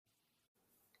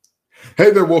Hey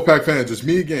there, Wolfpack fans. It's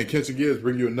me again, Kenton Gibbs,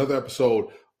 bringing you another episode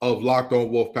of Locked On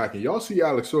Wolfpack. And y'all see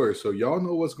Alex Sawyer, so y'all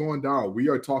know what's going down. We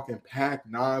are talking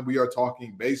Pac-9. We are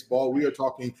talking baseball. We are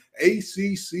talking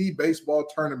ACC baseball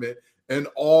tournament and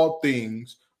all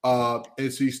things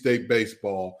NC State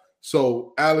baseball.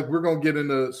 So, Alex, we're going to get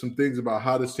into some things about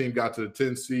how this team got to the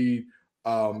 10th seed,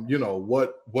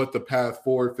 what the path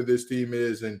forward for this team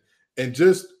is, and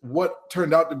just what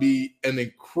turned out to be an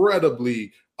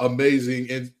incredibly amazing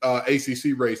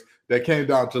ACC race that came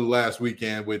down to the last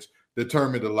weekend, which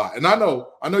determined a lot. And I know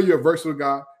you're a versatile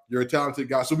guy, you're a talented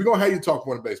guy, so we're gonna have you talk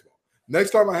more than baseball. Next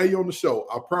time I have you on the show,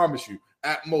 I promise you,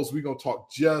 at most we're gonna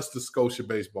talk just the Scotia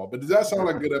baseball. But does that sound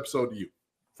like a good episode to you?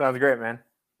 Sounds great, man.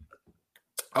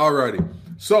 All righty,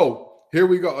 so here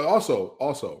we go.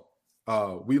 Also,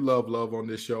 we love on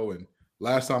this show. And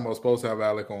last time I was supposed to have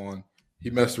Alec on, he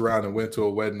messed around and went to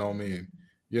a wedding on me, and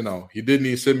he didn't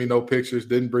even send me no pictures,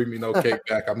 didn't bring me no cake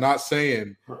back. I'm not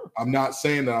saying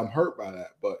that I'm hurt by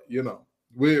that, but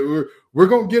we're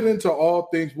gonna get into all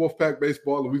things Wolfpack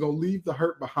baseball, and we're gonna leave the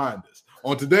hurt behind us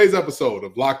on today's episode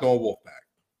of Locked On Wolfpack.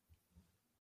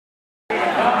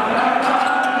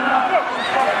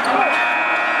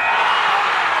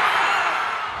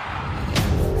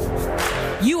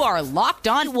 You are Locked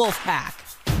On Wolfpack,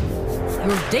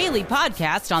 your daily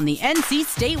podcast on the NC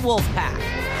State Wolfpack.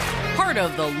 Part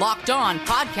of the Locked On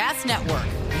Podcast Network,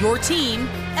 your team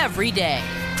every day.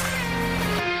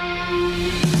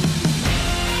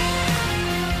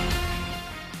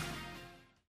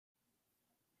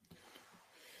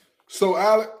 So,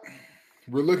 Alec,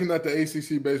 we're looking at the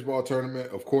ACC baseball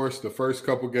tournament. Of course, the first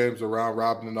couple games around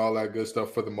robin and all that good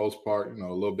stuff for the most part,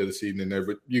 a little bit of seeding in there,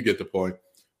 but you get the point.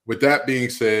 With that being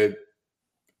said,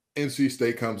 NC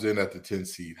State comes in at the 10th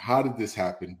seed. How did this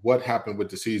happen? What happened with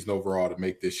the season overall to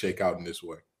make this shake out in this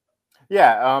way?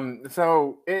 Yeah,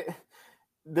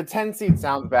 the 10 seed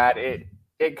sounds bad.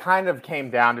 It kind of came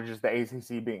down to just the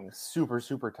ACC being super,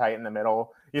 super tight in the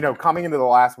middle. Coming into the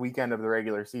last weekend of the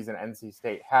regular season, NC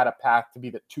State had a path to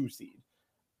be the 2 seed.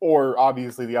 Or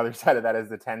obviously the other side of that is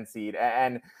the 10 seed.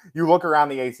 And you look around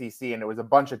the ACC and it was a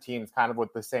bunch of teams kind of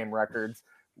with the same records.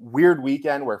 Weird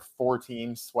weekend where 4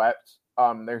 teams swept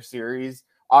their series.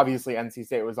 Obviously, NC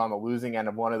State was on the losing end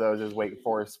of one of those as Wake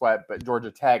Forest swept, but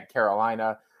Georgia Tech,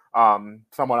 Carolina,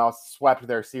 someone else swept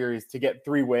their series to get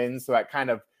 3 wins. So that kind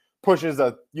of pushes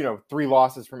 3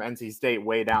 losses from NC State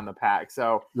way down the pack.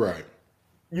 So right.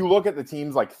 You look at the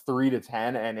teams like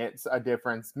 3-10 and it's a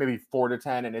difference, maybe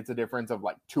 4-10, and it's a difference of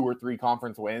like 2 or 3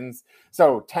 conference wins.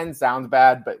 So 10 sounds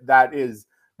bad, but that is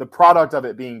the product of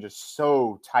it being just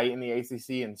so tight in the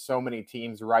ACC and so many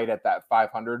teams right at that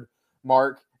 500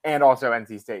 mark, and also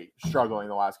NC State struggling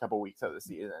the last couple of weeks of the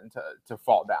season to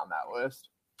fall down that list.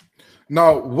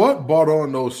 Now, what brought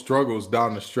on those struggles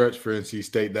down the stretch for NC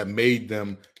State that made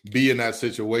them be in that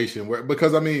situation?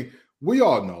 Because we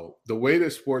all know the way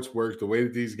that sports works, the way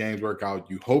that these games work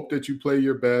out, you hope that you play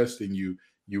your best and you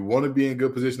want to be in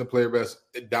good position to play your best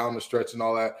down the stretch and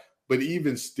all that. But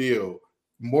even still,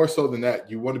 more so than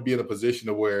that, you want to be in a position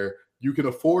to where you can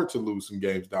afford to lose some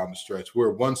games down the stretch,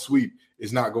 where one sweep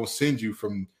is not going to send you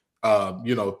from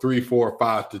 3, 4,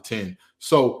 5 to 10.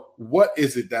 So what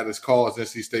is it that has caused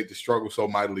NC State to struggle so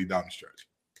mightily down the stretch?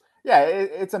 Yeah,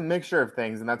 it's a mixture of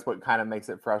things, and that's what kind of makes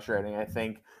it frustrating. I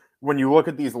think when you look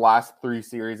at these last 3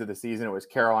 series of the season, it was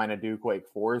Carolina, Duke, Wake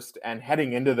Forest, and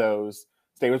heading into those,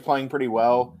 State was playing pretty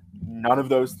well. None of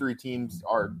those 3 teams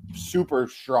are super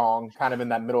strong, kind of in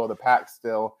that middle of the pack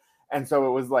still. And so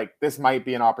it was like, this might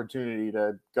be an opportunity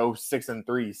to go 6-3,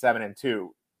 7-2.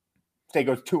 State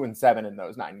goes 2-7 in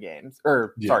those 9 games,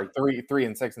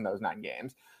 3-6 in those 9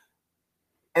 games.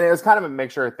 And it was kind of a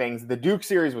mixture of things. The Duke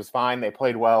series was fine. They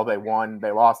played well. They won.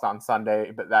 They lost on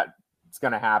Sunday, but that's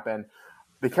going to happen.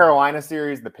 The Carolina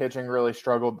series, the pitching really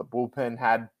struggled. The bullpen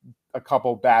had a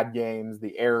couple bad games.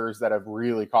 The errors that have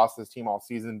really cost this team all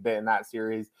season bit in that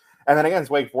series. And then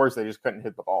against Wake Forest, they just couldn't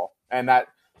hit the ball. And that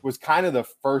was kind of the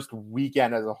first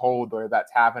weekend as a whole where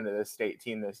that's happened to this State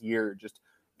team this year. Just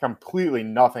completely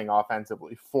nothing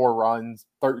offensively. 4 runs,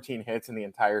 13 hits in the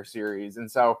entire series. And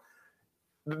so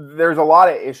there's a lot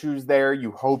of issues there.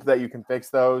 You hope that you can fix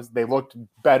those. They looked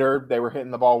better. They were hitting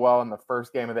the ball well in the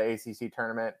first game of the ACC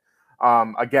tournament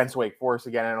against Wake Forest,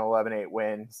 again, an 11-8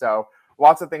 win. So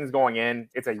lots of things going in.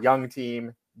 It's a young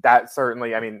team. That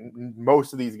certainly,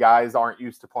 most of these guys aren't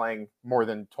used to playing more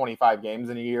than 25 games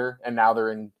in a year, and now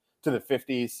they're into the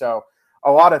 50s. So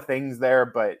a lot of things there,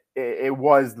 but it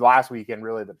was last weekend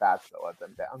really the bats that let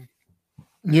them down.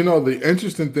 The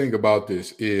interesting thing about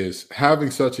this is having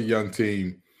such a young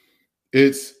team,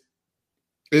 it's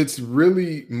It's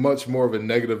really much more of a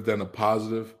negative than a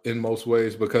positive in most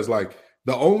ways, because like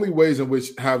the only ways in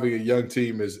which having a young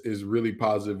team is really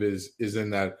positive is in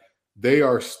that they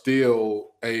are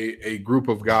still a group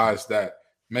of guys that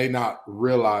may not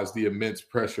realize the immense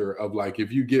pressure of, like,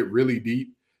 if you get really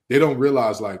deep, they don't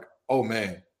realize, like, oh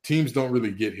man, teams don't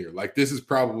really get here. Like, this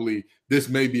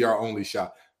may be our only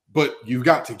shot, but you've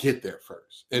got to get there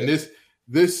first. And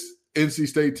this NC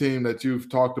State team that you've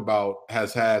talked about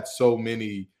has had so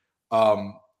many,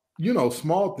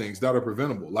 small things that are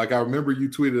preventable. Like, I remember you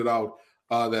tweeted out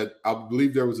that I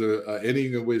believe there was a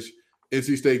inning in which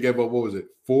NC State gave up, what was it,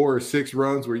 4 or 6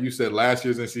 runs, where you said last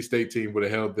year's NC State team would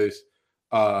have held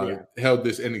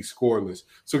this inning scoreless.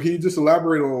 So can you just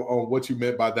elaborate on what you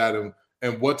meant by that,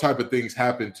 and what type of things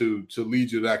happened to lead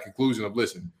you to that conclusion of,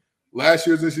 listen, last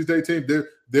year's NC State team,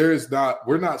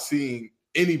 we're not seeing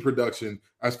any production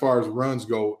as far as runs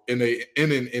go in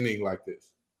an inning like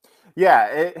this?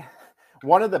 Yeah,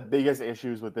 one of the biggest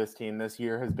issues with this team this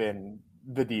year has been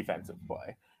the defensive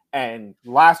play. And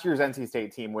last year's NC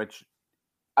State team, which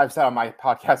I've said on my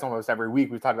podcast almost every week,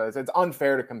 we've talked about this, it's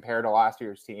unfair to compare to last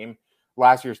year's team.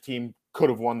 Last year's team could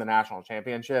have won the national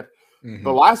championship. Mm-hmm.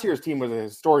 But last year's team was a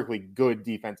historically good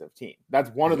defensive team. That's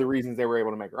one of the reasons they were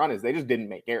able to make a run, is they just didn't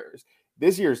make errors.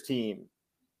 This year's team,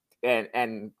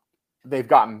 and they've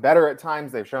gotten better at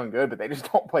times, they've shown good, but they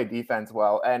just don't play defense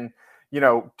well. And,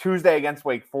 Tuesday against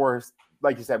Wake Forest,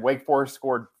 like you said, Wake Forest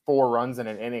scored 4 runs in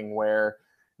an inning where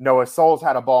Noah Souls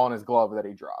had a ball in his glove that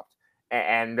he dropped.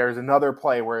 And there's another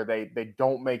play where they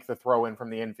don't make the throw in from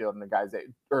the infield and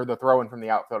the throw in from the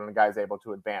outfield, and the guy's able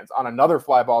to advance on another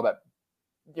fly ball that,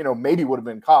 maybe would have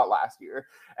been caught last year.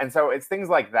 And so it's things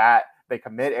like that. They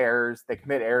commit errors. They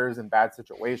commit errors in bad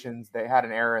situations. They had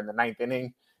an error in the 9th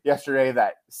inning yesterday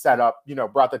that set up,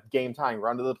 brought the game tying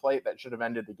run to the plate that should have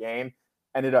ended the game,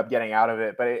 ended up getting out of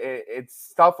it. But it's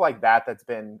stuff like that that's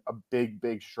been a big,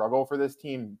 big struggle for this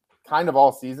team kind of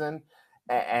all season.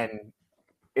 And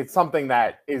it's something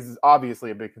that is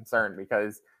obviously a big concern,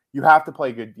 because you have to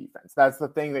play good defense. That's the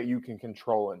thing that you can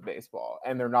control in baseball,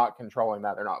 and they're not controlling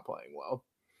that. They're not playing well.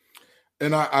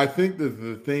 And I think that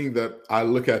the thing that I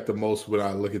look at the most when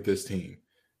I look at this team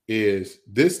is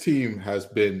this team has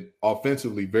been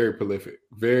offensively very prolific,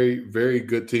 very, very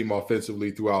good team offensively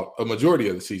throughout a majority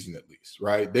of the season, at least,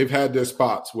 right? They've had their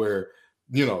spots where,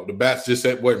 the bats just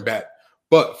wasn't batting.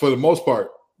 But for the most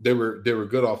part, they were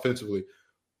good offensively.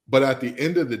 But at the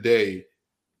end of the day,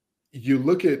 you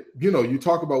look at, you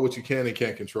talk about what you can and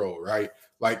can't control, right?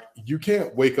 Like, you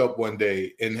can't wake up one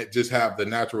day and just have the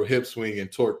natural hip swing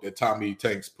and torque that Tommy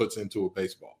Tanks puts into a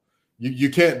baseball. You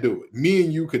can't do it. Me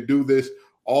and you could do this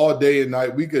all day and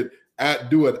night. We could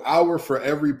do an hour for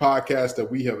every podcast that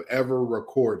we have ever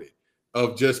recorded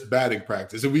of just batting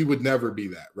practice, and we would never be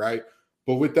that, right?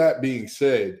 But with that being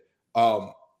said,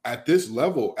 at this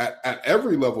level, at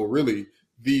every level, really,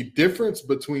 the difference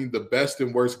between the best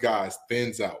and worst guys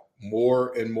thins out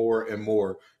more and more and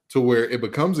more, to where it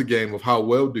becomes a game of how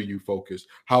well do you focus,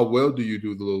 how well do you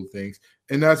do the little things.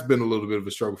 And that's been a little bit of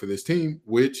a struggle for this team,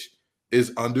 which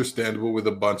is understandable with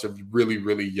a bunch of really,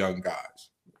 really young guys.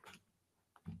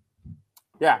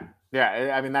 Yeah.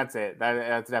 I mean, that's it.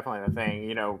 That's definitely the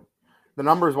thing. The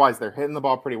numbers wise, they're hitting the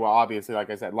ball pretty well. Obviously, like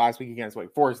I said, last week against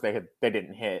Wake Forest, they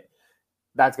didn't hit.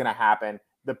 That's going to happen.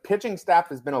 The pitching staff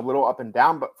has been a little up and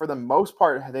down, but for the most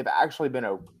part, they've actually been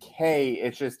okay.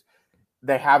 It's just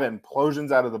they have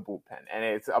implosions out of the bullpen, and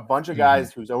it's a bunch of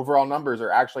guys whose overall numbers are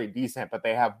actually decent, but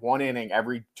they have one inning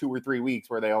every 2 or 3 weeks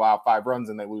where they allow 5 runs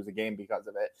and they lose a game because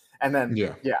of it. And then,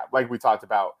 like we talked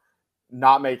about,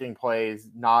 not making plays,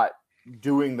 not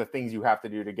doing the things you have to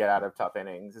do to get out of tough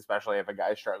innings, especially if a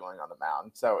guy's struggling on the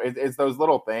mound. So it's those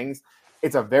little things.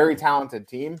 It's a very talented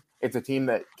team. It's a team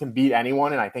that can beat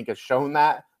anyone, and I think has shown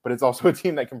that, but it's also a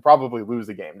team that can probably lose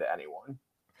a game to anyone.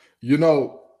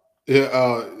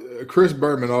 Chris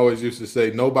Berman always used to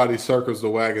say, nobody circles the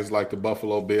wagons like the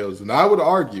Buffalo Bills. And I would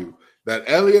argue that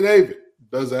Elliott Avent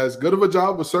does as good of a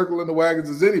job of circling the wagons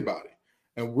as anybody.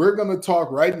 And we're going to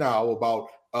talk right now about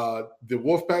the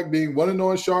Wolfpack being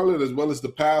 1-0 in Charlotte, as well as the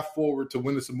path forward to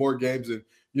winning some more games and,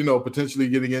 potentially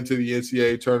getting into the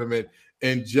NCAA tournament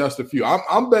in just a few.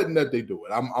 I'm betting that they do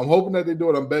it. I'm hoping that they do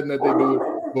it. I'm betting that they do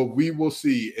it. But we will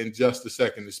see in just a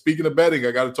second. And speaking of betting,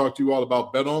 I got to talk to you all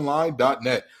about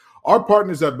betonline.net. Our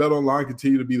partners at BetOnline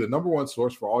continue to be the #1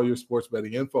 source for all your sports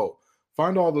betting info.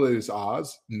 Find all the latest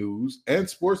odds, news, and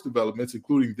sports developments,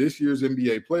 including this year's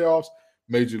NBA playoffs,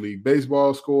 Major League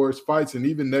Baseball scores, fights, and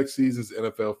even next season's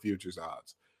NFL futures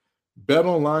odds.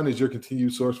 BetOnline is your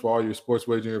continued source for all your sports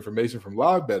wagering information, from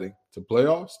live betting to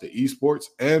playoffs to esports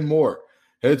and more.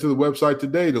 Head to the website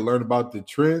today to learn about the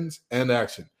trends and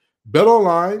action. Bet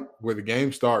online, where the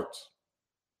game starts.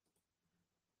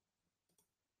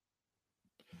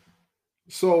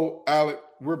 So, Alec,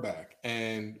 we're back,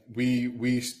 and we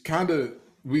kind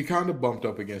of bumped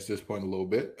up against this point a little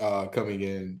bit coming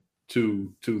in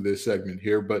to this segment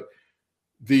here, but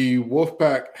the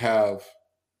Wolfpack have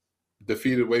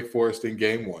defeated Wake Forest in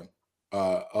game 1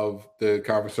 of the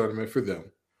conference tournament for them.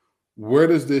 Where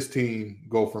does this team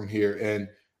go from here? And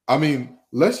I mean,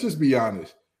 let's just be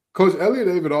honest. Coach Elliott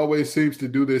David always seems to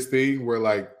do this thing where,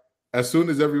 like, as soon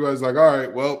as everybody's like, all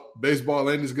right, well,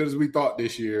 baseball ain't as good as we thought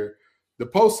this year, the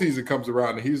postseason comes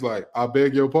around and he's like, I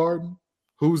beg your pardon?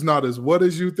 Who's not as what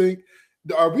as you think?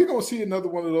 Are we going to see another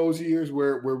one of those years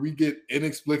where we get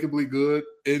inexplicably good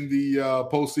in the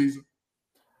postseason?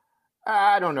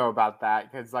 I don't know about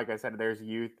that because, like I said, there's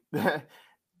youth.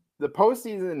 The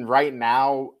postseason right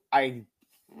now, I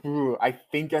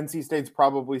think NC State's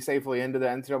probably safely into the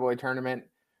NCAA tournament.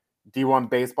 D1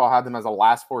 Baseball had them as a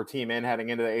last 4 team in heading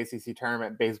into the ACC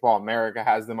tournament. Baseball America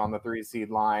has them on the 3 seed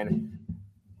line.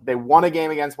 They won a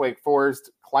game against Wake Forest.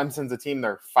 Clemson's a team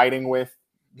they're fighting with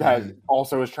that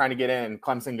also is trying to get in.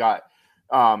 Clemson got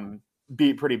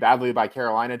beat pretty badly by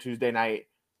Carolina Tuesday night.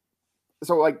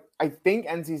 So, like, I think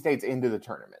NC State's into the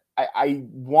tournament. I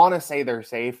want to say they're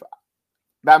safe.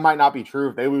 That might not be true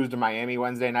if they lose to Miami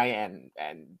Wednesday night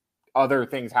and other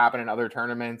things happen in other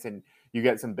tournaments and you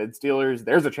get some bid stealers.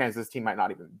 There's a chance this team might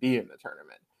not even be in the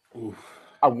tournament. Oof.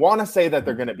 I want to say that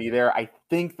they're going to be there. I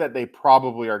think that they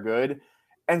probably are good.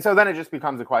 And so then it just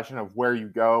becomes a question of where you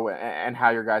go and how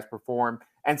your guys perform.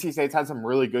 NC State's had some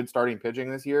really good starting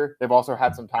pitching this year. They've also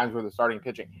had some times where the starting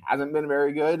pitching hasn't been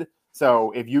very good.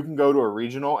 So if you can go to a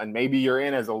regional and maybe you're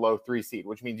in as a low 3 seed,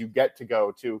 which means you get to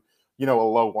go to, a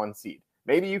low 1 seed,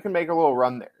 maybe you can make a little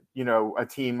run there. A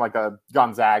team like a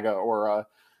Gonzaga or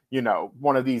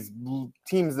one of these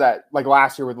teams that, like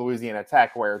last year with Louisiana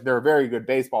Tech, where they're a very good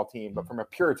baseball team, but from a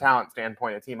pure talent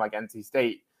standpoint, a team like NC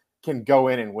State can go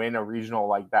in and win a regional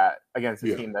like that against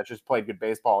a team that just played good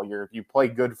baseball all year if you play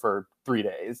good for 3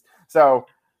 days. So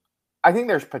I think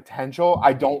there's potential.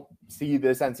 I don't see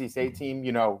this NC State team,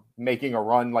 making a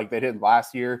run like they did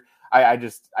last year. I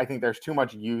think there's too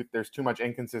much youth. There's too much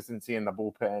inconsistency in the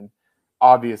bullpen.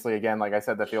 Obviously, again, like I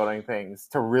said, the fielding things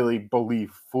to really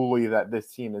believe fully that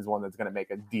this team is one that's going to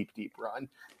make a deep, deep run.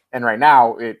 And right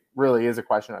now, it really is a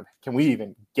question of, can we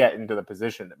even get into the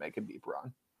position to make a deep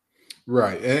run?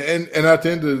 Right. And at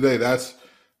the end of the day, that's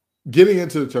getting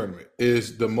into the tournament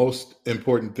is the most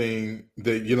important thing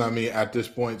that, at this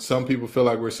point, some people feel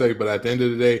like we're safe, but at the end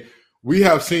of the day, we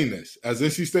have seen this. As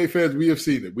NC State fans, we have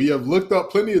seen it. We have looked up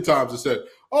plenty of times and said,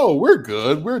 oh, we're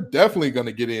good. We're definitely going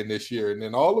to get in this year. And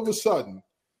then all of a sudden,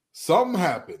 something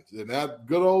happens. And that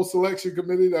good old selection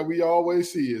committee that we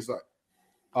always see is like,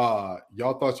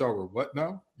 y'all thought y'all were what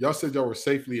now? Y'all said y'all were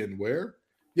safely in where?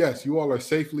 Yes, you all are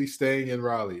safely staying in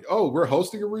Raleigh. Oh, we're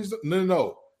hosting a reason?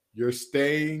 No. You're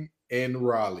staying in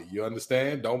Raleigh. You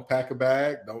understand? Don't pack a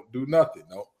bag. Don't do nothing.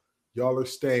 No, y'all are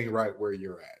staying right where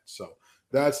you're at. So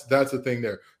that's the thing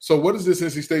there. So what does this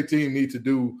NC State team need to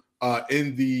do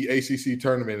in the ACC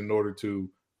tournament in order to,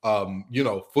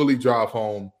 fully drive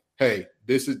home? Hey,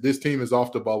 this team is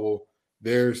off the bubble.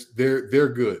 They're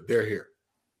good. They're here.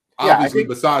 Yeah, obviously,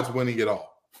 besides winning it all.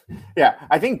 Yeah,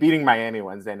 I think beating Miami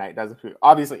Wednesday night does it.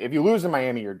 Obviously, if you lose to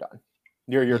Miami, you're done.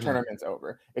 Your tournament's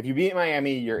over. If you beat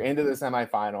Miami, you're into the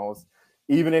semifinals.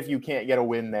 Even if you can't get a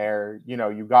win there,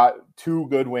 you got 2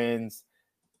 good wins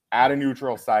at a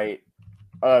neutral site.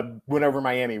 Win over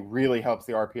Miami really helps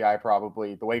the RPI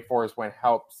probably. The Wake Forest win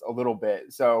helps a little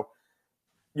bit. So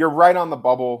you're right on the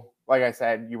bubble. Like I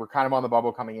said, you were kind of on the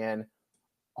bubble coming in.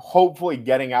 Hopefully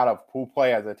getting out of pool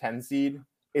play as a 10 seed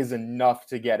is enough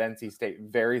to get NC State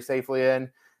very safely in.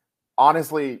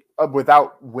 Honestly,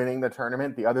 without winning the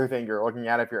tournament, the other thing you're looking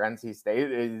at if you're NC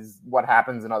State is what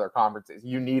happens in other conferences.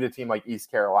 You need a team like East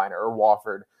Carolina or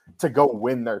Wofford to go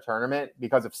win their tournament,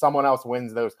 because if someone else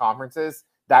wins those conferences,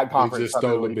 that conference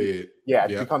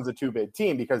becomes a 2-bid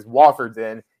team because Wofford's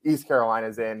in, East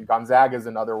Carolina's in, Gonzaga's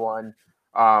another one.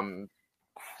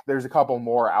 There's a couple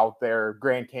more out there.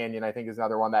 Grand Canyon, I think, is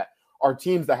another one that are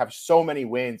teams that have so many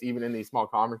wins, even in these small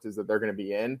conferences, that they're going to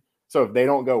be in. So if they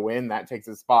don't go win, that takes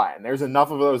a spot. And there's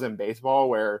enough of those in baseball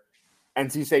where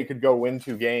NC State could go win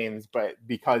 2 games, but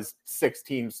because 6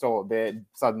 teams stole a bid,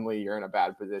 suddenly you're in a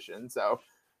bad position. So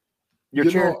you're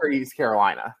cheering for East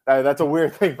Carolina. That's a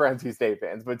weird thing for NC State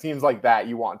fans, but teams like that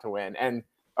you want to win. And,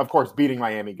 of course, beating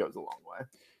Miami goes a long way.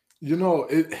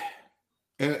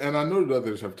 And I know that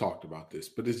others have talked about this,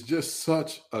 but it's just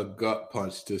such a gut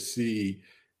punch to see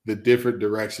the different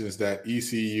directions that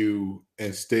ECU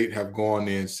and State have gone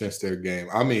in since their game.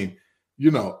 I mean,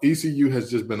 ECU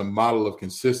has just been a model of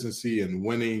consistency and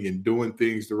winning and doing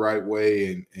things the right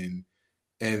way. And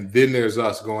then there's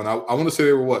us going. I want to say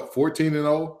they were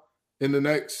 14-0 in the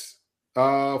next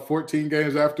 14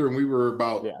 games after, and we were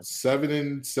about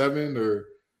 7-7 or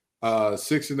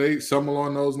 6-8, something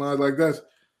along those lines. Like that,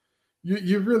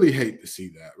 you really hate to see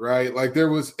that, right? Like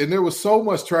there was so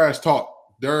much trash talk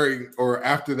during or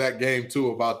after that game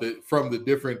too about from the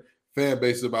different fan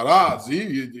bases about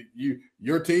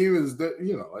your team is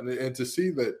and to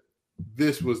see that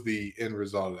this was the end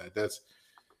result of that. That's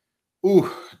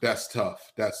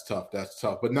tough. That's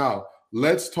tough. But now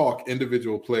let's talk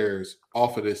individual players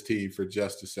off of this team for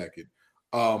just a second.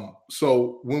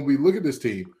 So when we look at this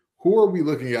team, who are we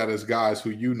looking at as guys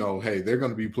who hey, they're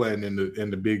going to be playing in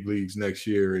the big leagues next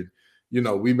year, and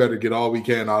we better get all we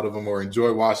can out of them or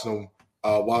enjoy watching them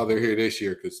while they're here this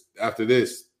year, because after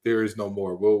this there is no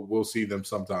more. We'll see them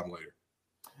sometime later.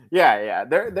 Yeah.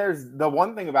 There's the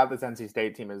one thing about this NC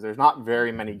State team is there's not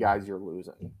very many guys you're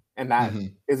losing, and that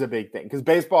is a big thing because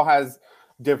baseball has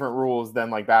different rules than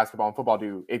like basketball and football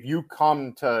do. If you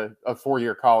come to a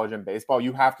 4-year college in baseball,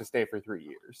 you have to stay for 3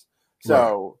 years.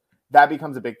 So that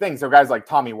becomes a big thing. So guys like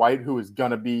Tommy White, who is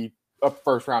going to be a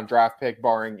first-round draft pick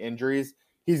barring injuries,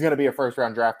 he's going to be a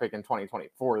first-round draft pick in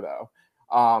 2024, though.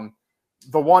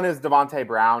 The one is Devontae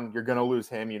Brown. You're going to lose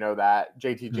him. You know that.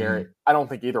 JT Jarrett. I don't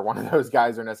think either one of those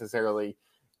guys are necessarily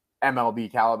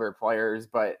MLB caliber players,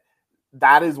 but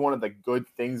that is one of the good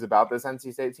things about this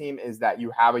NC State team is that you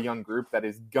have a young group that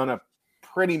is going to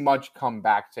pretty much come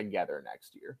back together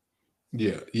next year.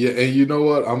 Yeah. And you know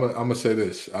what? I'm gonna say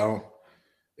this.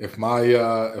 If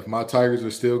my Tigers are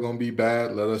still going to be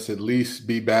bad, let us at least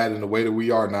be bad in the way that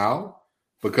we are now,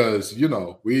 because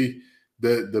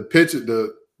the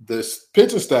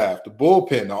pitching staff, the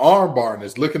bullpen, the arm barn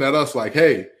is looking at us like,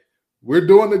 hey, we're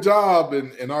doing the job,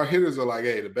 and our hitters are like,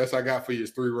 hey, the best I got for you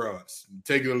is 3 runs.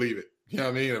 Take it or leave it. You know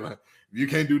what I mean? If you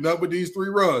can't do nothing with these 3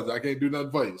 runs, I can't do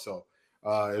nothing for you. So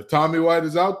if Tommy White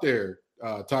is out there,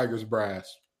 Tigers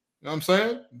brass. You know what I'm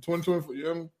saying?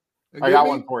 2024. I got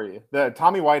one for you. The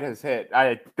Tommy White has hit.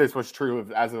 This was true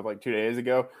as of like 2 days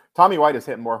ago. Tommy White has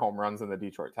hit more home runs than the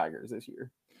Detroit Tigers this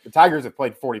year. The Tigers have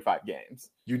played 45 games.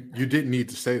 You didn't need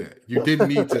to say that. You didn't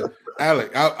need to,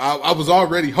 Alec. I was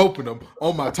already hoping them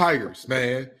on my Tigers,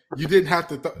 man. You didn't have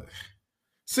to.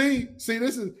 See,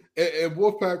 this is and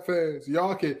Wolfpack fans.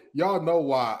 Y'all know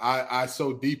why I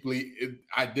so deeply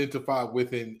identified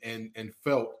with and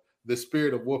felt the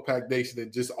spirit of Wolfpack Nation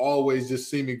and just always just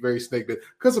seeming very snake-bit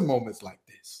because of moments like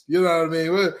this. You know what I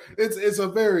mean? It's a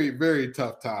very, very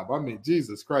tough time. I mean,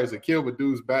 Jesus Christ, Akil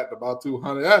Badu's batting about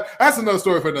 200. That's another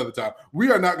story for another time. We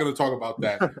are not going to talk about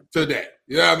that today.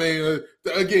 You know what I mean?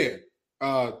 Again,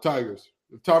 Tigers,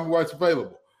 if Tommy White's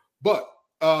available. But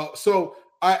so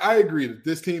I agree that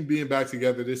this team being back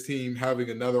together, this team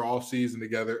having another offseason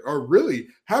together, or really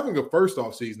having a first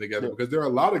offseason together, because there are a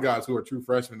lot of guys who are true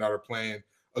freshmen that are playing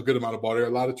a good amount of ball. There are a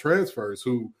lot of transfers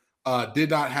who did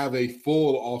not have a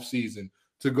full offseason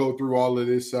to go through all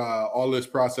this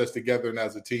process together and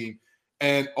as a team.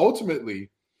 And ultimately,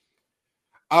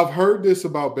 I've heard this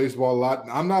about baseball a lot.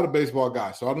 I'm not a baseball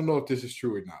guy, so I don't know if this is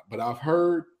true or not, but I've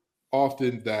heard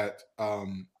often that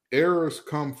errors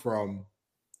come from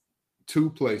 2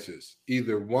 places.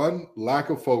 Either 1, lack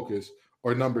of focus,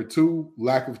 or number 2,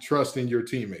 lack of trust in your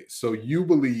teammates. So you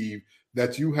believe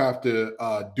that you have to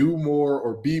do more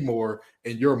or be more,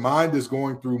 and your mind is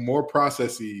going through more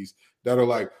processes that are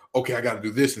like, okay, I got to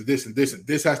do this and this and this, and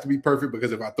this has to be perfect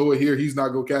because if I throw it here, he's not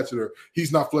going to catch it, or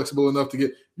he's not flexible enough to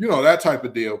get, that type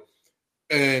of deal.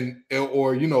 And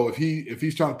or if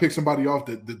he's trying to pick somebody off,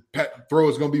 the throw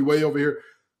is going to be way over here.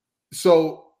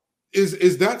 So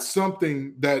is that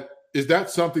something that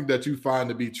you find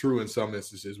to be true in some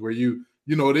instances where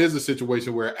it is a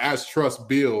situation where as trust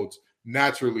builds,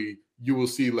 naturally you will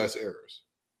see less errors?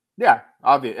 Yeah,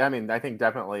 obvious. I mean, I think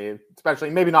definitely,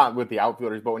 especially maybe not with the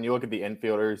outfielders, but when you look at the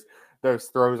infielders, those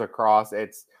throws across,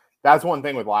 that's one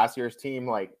thing with last year's team.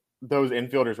 Like those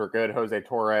infielders were good. Jose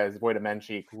Torres, Voita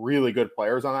Menchik, really good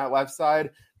players on that left side.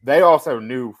 They also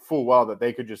knew full well that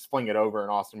they could just fling it over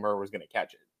and Austin Murr was going to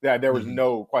catch it. Yeah, there was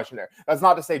no question there. That's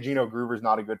not to say Gino Groover's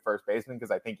not a good first baseman, because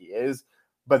I think he is,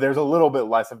 but there's a little bit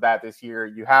less of that this year.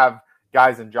 You have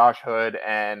guys in Josh Hood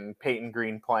and Peyton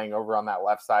Green playing over on that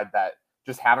left side that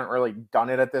just haven't really done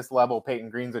it at this level. Peyton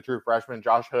Green's a true freshman.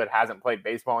 Josh Hood hasn't played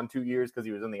baseball in 2 years because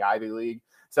he was in the Ivy League.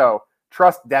 So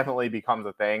trust definitely becomes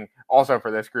a thing. Also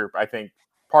for this group, I think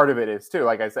part of it is too,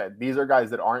 like I said, these are guys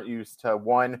that aren't used to,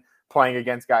 1, playing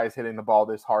against guys hitting the ball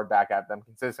this hard back at them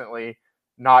consistently.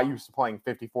 not used to playing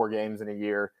 54 games in a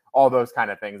year. All those kind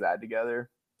of things add together.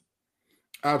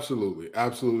 Absolutely.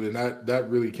 And that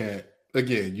really can't,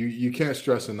 again, you can't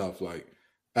stress enough. Like,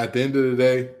 at the end of the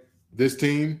day, this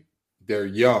team, they're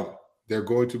young. They're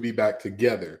going to be back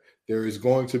together. There is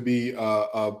going to be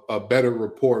a better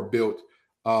rapport built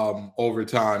over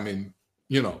time. And,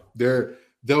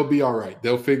 they'll be all right.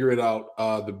 They'll figure it out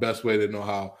the best way they know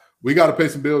how. We got to pay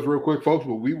some bills real quick, folks,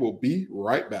 but we will be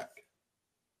right back.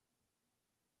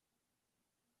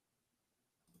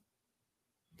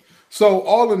 So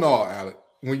all in all, Alec,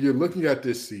 when you're looking at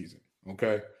this season,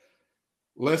 okay,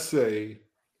 let's say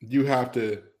you have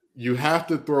to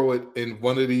throw it in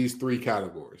one of these three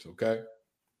categories, okay?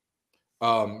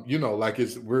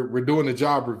 We're doing a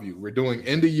job review. We're doing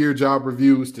end of year job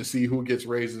reviews to see who gets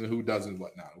raises and who doesn't,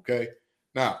 whatnot, okay?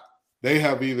 Now, they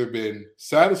have either been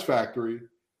satisfactory,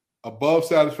 above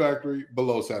satisfactory,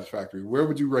 below satisfactory. Where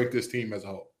would you rank this team as a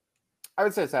whole? I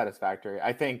would say satisfactory.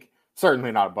 I think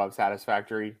certainly not above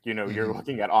satisfactory. You're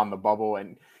looking at on the bubble,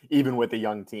 and even with a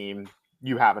young team,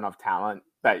 you have enough talent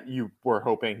that you were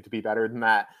hoping to be better than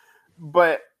that.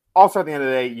 But also at the end of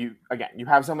the day, you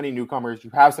have so many newcomers. You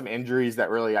have some injuries that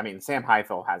really, Sam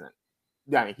Highfill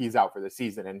he's out for the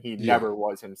season, and he never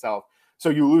was himself. So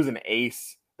you lose an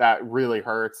ace that really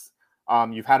hurts.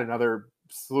 You've had another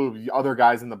slew of other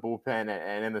guys in the bullpen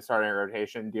and in the starting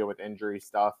rotation deal with injury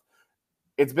stuff.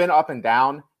 It's been up and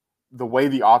down. The way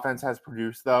the offense has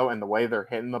produced, though, and the way they're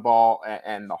hitting the ball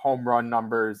and the home run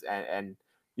numbers and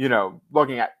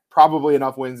looking at probably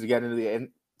enough wins to get into the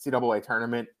NCAA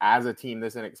tournament as a team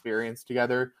this inexperienced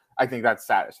together, I think that's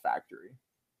satisfactory.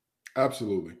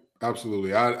 Absolutely.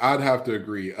 I'd have to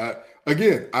agree.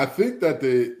 Again, I think that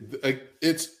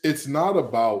it's not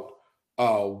about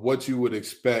what you would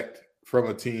expect from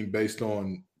a team based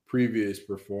on previous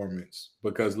performance,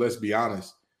 because let's be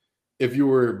honest, if you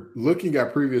were looking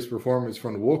at previous performance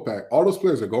from the Wolfpack, all those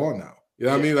players are gone now. You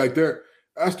know what I mean? Like,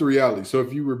 that's the reality. So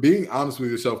if you were being honest with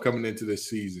yourself coming into this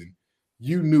season,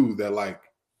 you knew that, like,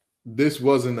 this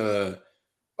wasn't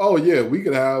we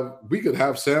could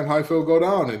have Sam Highfill go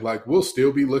down and, like, we'll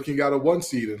still be looking at a 1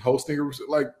 seed and hosting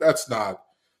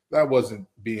that wasn't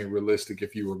being realistic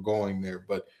if you were going there.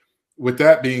 But with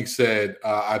that being said,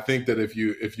 I think that if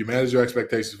you manage your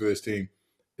expectations for this team,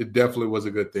 it definitely was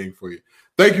a good thing for you.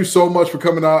 Thank you so much for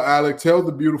coming out, Alec. Tell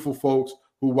the beautiful folks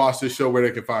who watch this show where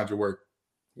they can find your work.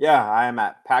 Yeah, I am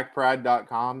at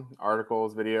packpride.com.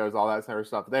 Articles, videos, all that sort of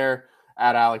stuff there.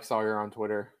 At Alex Sawyer on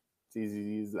Twitter. It's easy to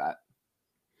use that.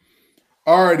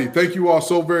 All righty. Thank you all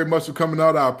so very much for coming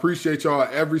out. I appreciate y'all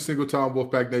every single time,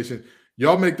 Wolfpack Nation.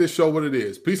 Y'all make this show what it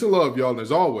is. Peace and love, y'all. And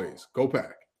as always, go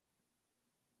Pack.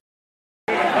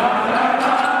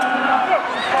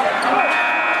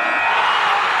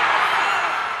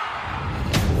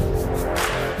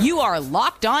 You are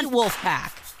Locked On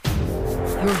Wolfpack,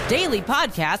 your daily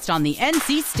podcast on the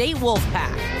NC State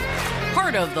Wolfpack,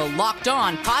 part of the Locked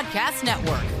On Podcast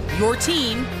Network, your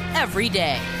team every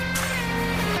day.